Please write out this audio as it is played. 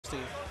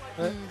nasty.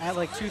 But at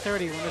like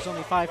 2:30, when there's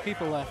only 5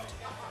 people left,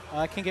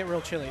 it can get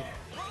real chilly.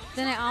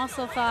 Then I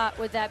also thought,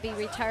 would that be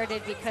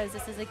retarded because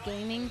this is a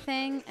gaming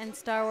thing and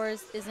Star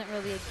Wars isn't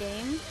really a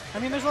game? I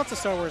mean, there's lots of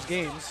Star Wars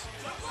games.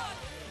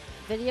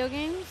 Video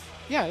games?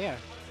 Yeah, yeah.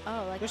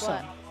 Oh, like There's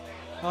what?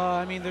 some.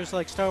 I mean, there's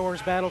like Star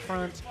Wars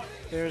Battlefront.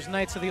 There's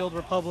Knights of the Old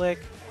Republic.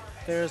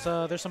 There's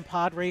some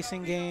pod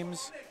racing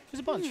games. There's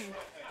a bunch.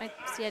 I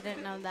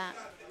didn't know that.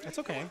 That's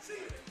okay.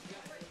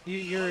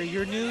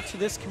 You're new to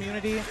this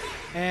community,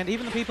 and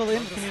even the people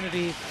in the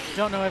community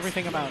don't know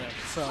everything about it.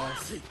 So.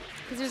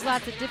 Because there's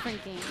lots of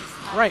different games.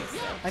 Right.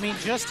 I mean,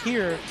 just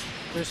here,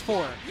 there's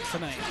 4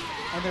 tonight,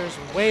 and there's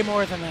way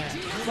more than that.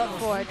 What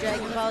for?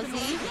 Dragon Ball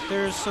Z?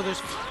 There's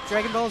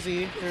Dragon Ball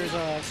Z.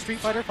 There's Street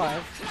Fighter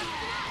 5,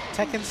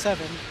 Tekken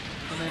 7,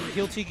 and then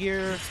Guilty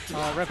Gear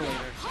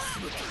Revelator.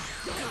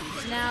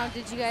 Now,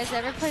 did you guys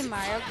ever play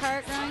Mario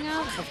Kart growing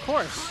up? Of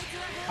course.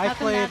 How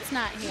come that's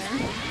not here?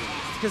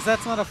 Because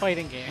that's not a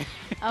fighting game.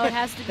 Oh, it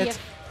has to be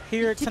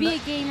here to be a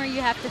gamer,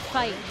 you have to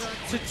fight.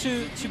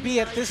 To be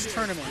at this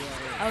tournament,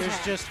 okay.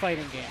 There's just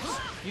fighting games.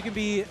 You can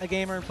be a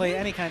gamer and play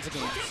any kinds of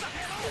games.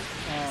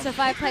 So if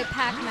I play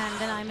Pac-Man,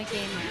 then I'm a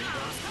gamer.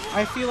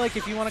 I feel like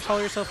if you want to call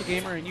yourself a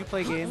gamer and you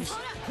play games,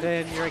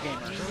 then you're a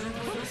gamer.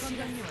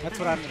 That's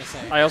what I'm going to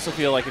say. I also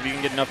feel like if you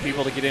can get enough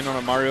people to get in on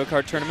a Mario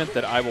Kart tournament,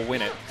 that I will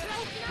win it.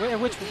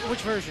 Which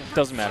version?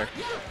 Doesn't matter.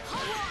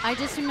 I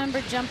just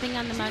remember jumping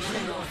on the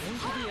mushroom.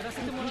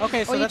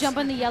 Okay, so or you jump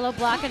on the yellow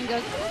block and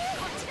go.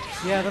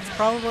 Yeah, that's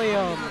probably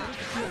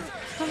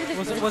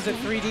was it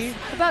 3D?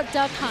 What about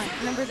Duck Hunt?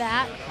 Remember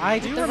that? I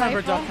do remember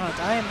rifle? Duck Hunt.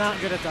 I am not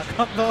good at Duck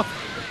Hunt though.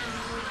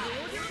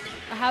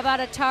 Or how about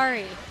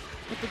Atari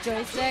with the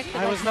joystick?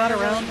 I was not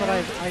around, but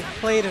I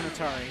played in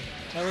Atari.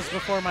 That was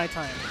before my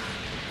time.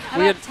 How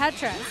about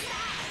Tetris?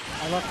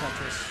 I love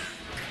Tetris.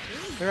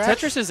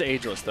 Tetris is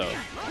ageless, though.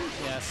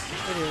 Yes,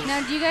 it is.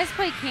 Now, do you guys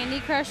play Candy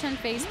Crush on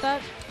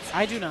Facebook?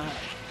 I do not.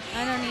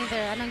 I don't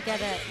either. I don't get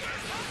it.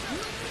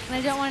 And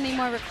I don't want any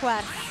more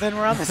requests. Then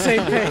we're on the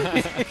same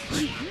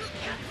page.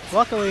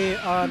 Luckily,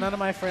 none of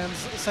my friends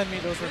send me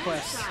those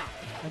requests.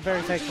 I'm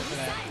very thankful for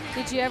that.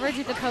 Did you ever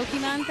do the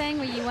Pokemon thing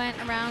where you went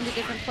around to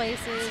different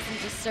places and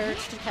just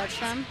searched to catch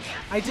them?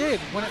 I did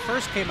when it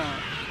first came out,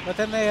 but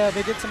then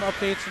they did some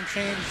updates and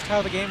changed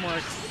how the game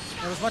worked.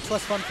 It was much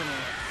less fun for me.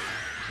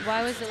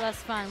 Why was it less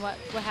fun?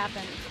 What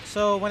happened?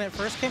 So when it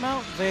first came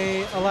out,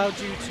 they allowed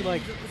you to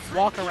like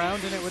walk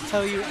around, and it would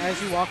tell you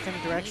as you walked in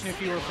a direction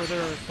if you were further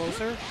or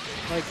closer,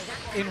 like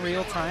in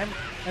real time.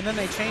 And then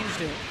they changed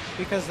it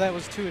because that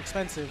was too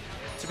expensive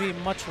to be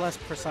much less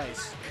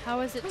precise. How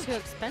is it too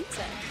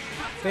expensive?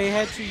 They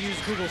had to use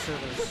Google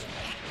servers.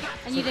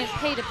 And you didn't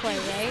pay to play,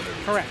 right?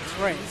 Correct,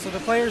 right. So the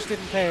players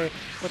didn't pay,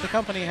 but the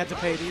company had to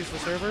pay to use the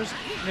servers.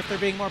 And if they're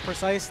being more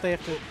precise, they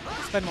have to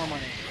spend more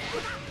money.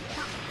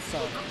 So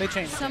they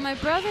changed. So my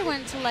brother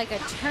went to like a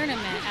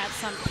tournament at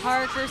some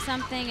park or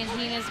something, and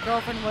he and his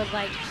girlfriend would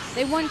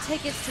they won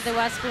tickets to the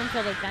West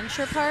Bloomfield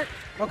Adventure Park.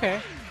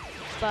 Okay.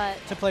 But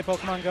to play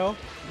Pokemon Go?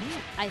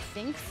 I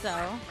think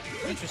so.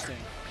 Interesting.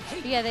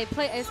 Yeah, they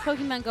play. It's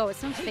Pokemon Go. It's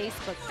some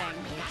Facebook thing.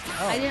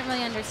 Oh. I didn't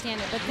really understand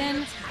it, but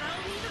then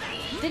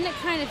didn't it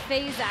kind of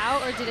phase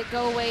out, or did it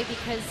go away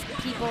because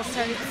people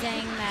started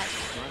saying that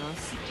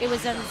it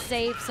was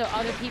unsafe, so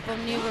other people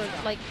knew where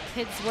like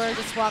kids were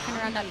just walking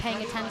around not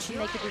paying attention,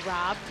 they could be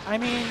robbed? I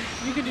mean,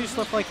 you can do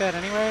stuff like that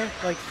anyway.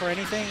 Like for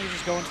anything, you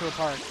just go into a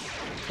park.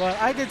 But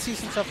I did see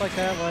some stuff like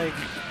that. Like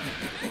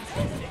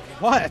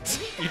what?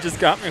 You just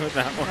got me with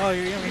that one. Oh, I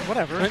mean,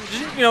 whatever.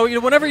 You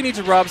know, whenever you need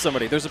to rob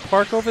somebody, there's a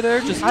park over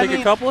there. Just take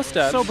a couple of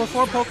steps. So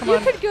before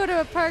Pokemon, you could go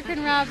to a park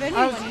and rob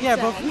anyone.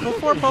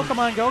 Before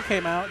Pokemon Go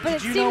came out,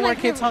 did you know where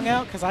kids hung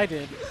out? Because I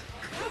did.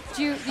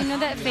 Do you know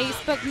that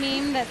Facebook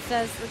meme that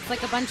says it's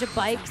like a bunch of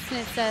bikes and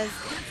it says,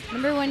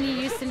 "Remember when you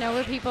used to know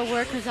where people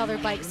were because all their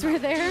bikes were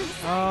there?"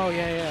 Oh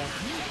yeah, yeah.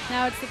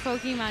 Now it's the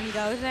Pokemon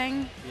Go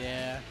thing.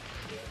 Yeah.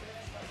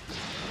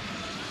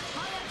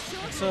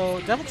 So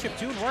Devil Chip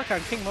doing work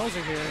on King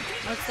Moser here.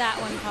 What's that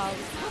one called?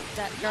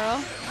 That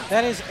girl?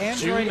 That is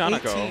Android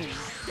 18.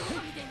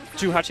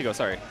 Ju Hachigo,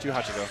 sorry. Ju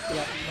Hachigo.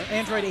 Yep,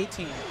 Android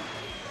 18.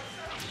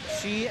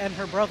 She and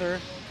her brother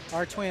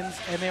are twins,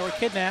 and they were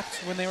kidnapped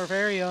when they were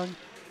very young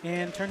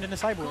and turned into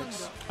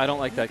cyborgs. I don't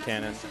like that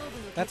canon.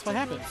 That's what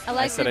happened. I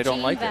like said her I don't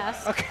jean like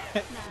vest. it.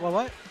 Okay. Well,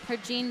 what? Her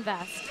jean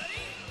vest.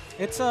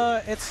 It's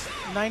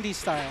 90s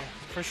style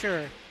for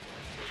sure.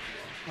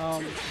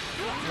 Well,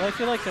 I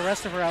feel like the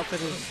rest of her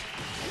outfit is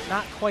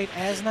not quite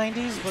as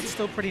 90s, but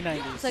still pretty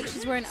 90s. It's like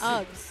she's wearing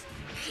Uggs.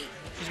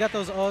 She's got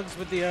those Uggs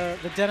with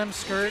the denim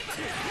skirt,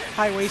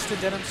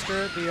 high-waisted denim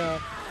skirt, the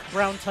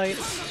brown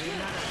tights,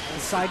 the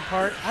side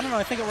part. I don't know.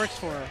 I think it works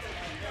for her.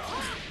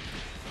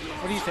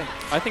 What do you think?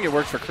 I think it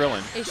works for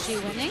Krillin. Is she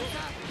winning?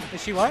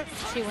 Is she what?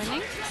 Is she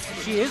winning?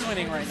 She is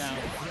winning right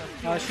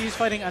now. She's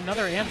fighting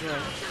another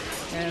android.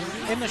 And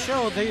in the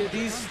show,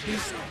 these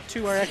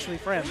two are actually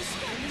friends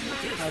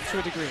to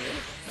a degree.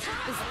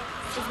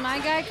 Is my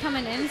guy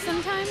coming in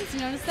sometimes?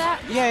 You notice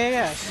that?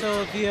 Yeah.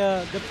 So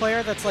the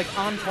player that's like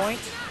on point,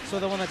 so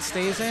the one that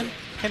stays in,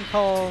 can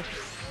call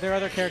their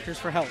other characters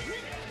for help.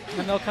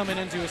 And they'll come in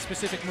and do a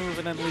specific move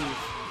and then leave.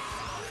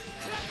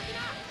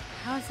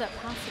 How is that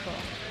possible?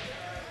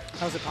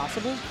 How's it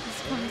possible?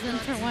 Just comes in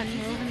for one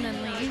move and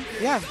then leaves?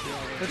 Yeah,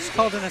 it's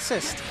called an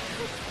assist.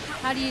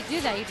 How do you do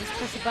that? You just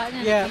push a button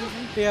and Yeah, it comes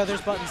in? yeah.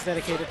 There's buttons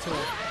dedicated to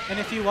it. And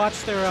if you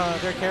watch their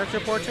character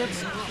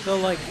portraits, they'll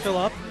like fill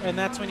up, and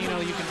that's when you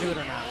know you can do it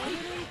or not.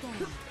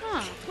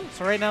 Huh.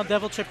 So right now,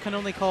 Devil Chip can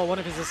only call one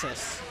of his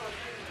assists,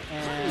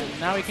 and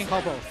now he can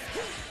call both.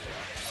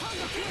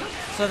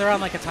 So they're on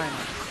like a timer.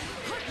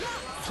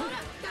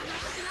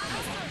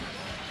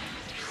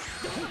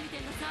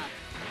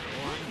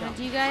 Now,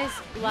 do you guys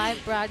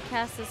live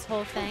broadcast this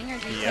whole thing, or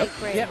do you take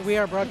breaks? Yeah, we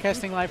are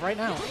broadcasting live right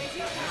now.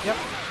 Yep.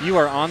 You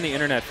are on the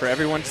internet for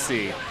everyone to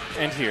see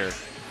and hear.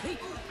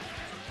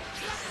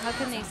 How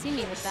can they see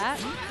me with that?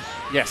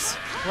 Yes.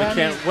 Well, We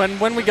can,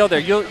 when we go there,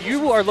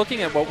 you are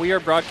looking at what we are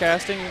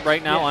broadcasting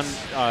right now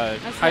Yes. on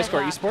what High I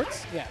Score thought.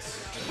 Esports. Yes.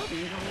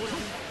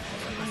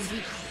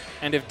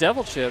 And if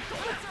Devil Chip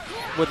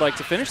would like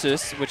to finish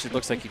this, which it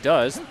looks like he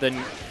does,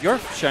 then your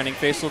shining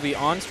face will be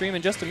on stream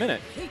in just a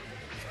minute.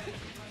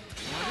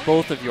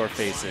 Both of your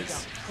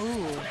faces.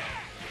 Ooh.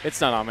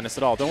 It's not ominous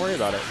at all. Don't worry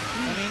about it.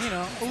 I mean, you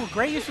know. Ooh,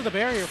 great use of the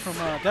barrier from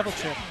Devil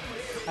Chip.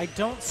 I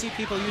don't see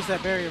people use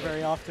that barrier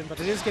very often, but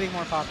it is getting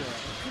more popular.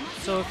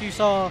 So if you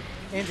saw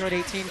Android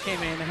 18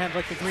 came in and had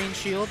like the green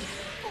shield,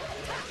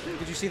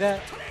 did you see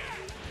that?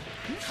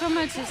 So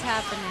much is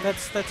happening.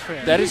 That's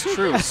fair. That is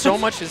true. So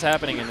much is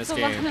happening in this That's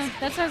a lot game. of-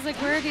 That's why I was like,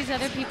 where are these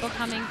other people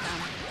coming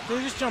from?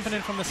 They're just jumping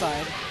in from the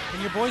side,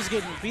 and your boy's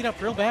getting beat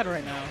up real bad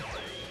right now.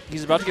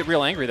 He's about to get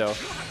real angry, though.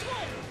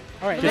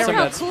 All right, Look Get at some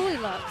how of that- cool he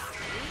looks.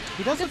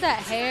 he does Look at that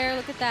hair.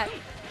 Look at that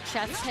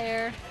chest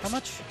hair. How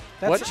much?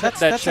 That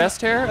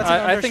chest hair? That's an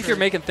I think you're undershirt.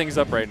 making things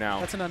up right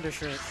now. That's an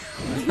undershirt.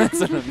 That's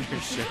an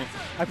undershirt.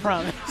 I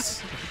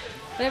promise.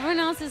 But everyone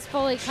else is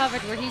fully covered,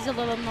 where he's a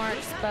little more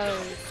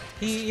exposed.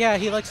 He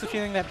likes the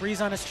feeling, that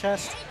breeze on his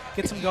chest,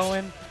 gets him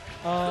going,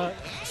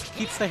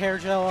 keeps the hair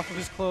gel off of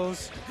his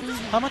clothes.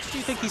 How much do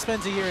you think he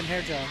spends a year in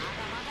hair gel?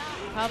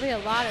 Probably a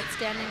lot at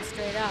standing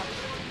straight up.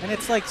 And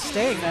it's like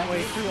staying that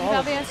way through He all of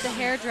probably it. has to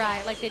hair dry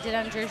it like they did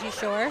on Jersey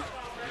Shore.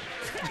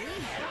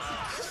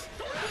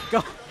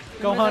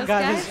 Gohan those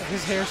got guys?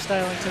 his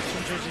hairstyling tips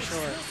from Jersey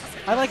Shore.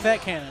 I like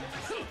that cannon.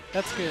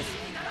 That's good.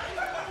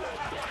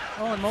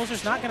 Oh, and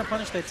Moser's not going to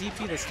punish that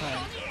DP this time.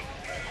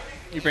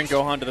 You bring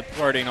Gohan to the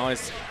party, and all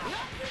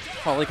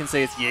he can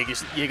say is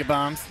Jaeger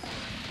bombs.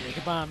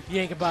 Jaeger bomb,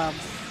 Jaeger bomb,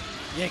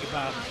 Jaeger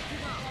bomb.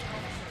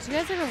 Did you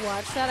guys ever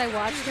watch that? I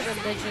watched it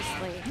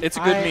religiously. It's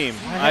a good I meme.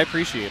 have- I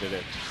appreciated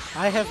it.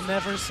 I have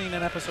never seen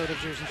an episode of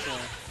Jersey Shore.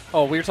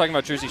 Oh, we were talking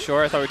about Jersey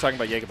Shore? I thought we were talking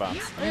about Jaeger bombs.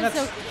 I mean, It's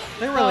that's, so-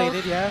 they're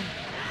related, yeah.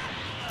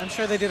 I'm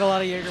sure they did a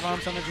lot of Jaeger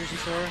bombs on the Jersey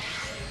Shore.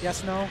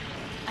 Yes, no?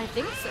 I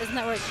think so. Isn't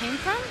that where it came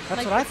from? That's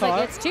like, what I it's thought.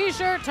 Like, it's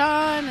T-shirt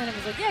time, and it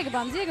was like, Jaeger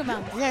bombs, Jaeger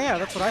bombs. Yeah,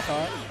 that's what I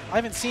thought. I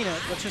haven't seen it.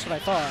 That's just what I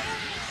thought.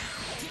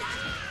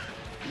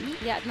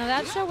 Yeah, no,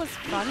 that show was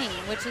funny,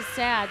 which is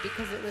sad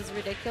because it was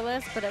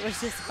ridiculous, but it was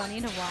just funny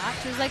to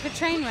watch. It was like a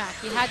train wreck.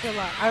 You had to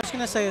look. I was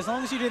going to say, as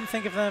long as you didn't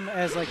think of them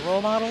as like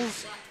role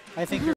models, I think you're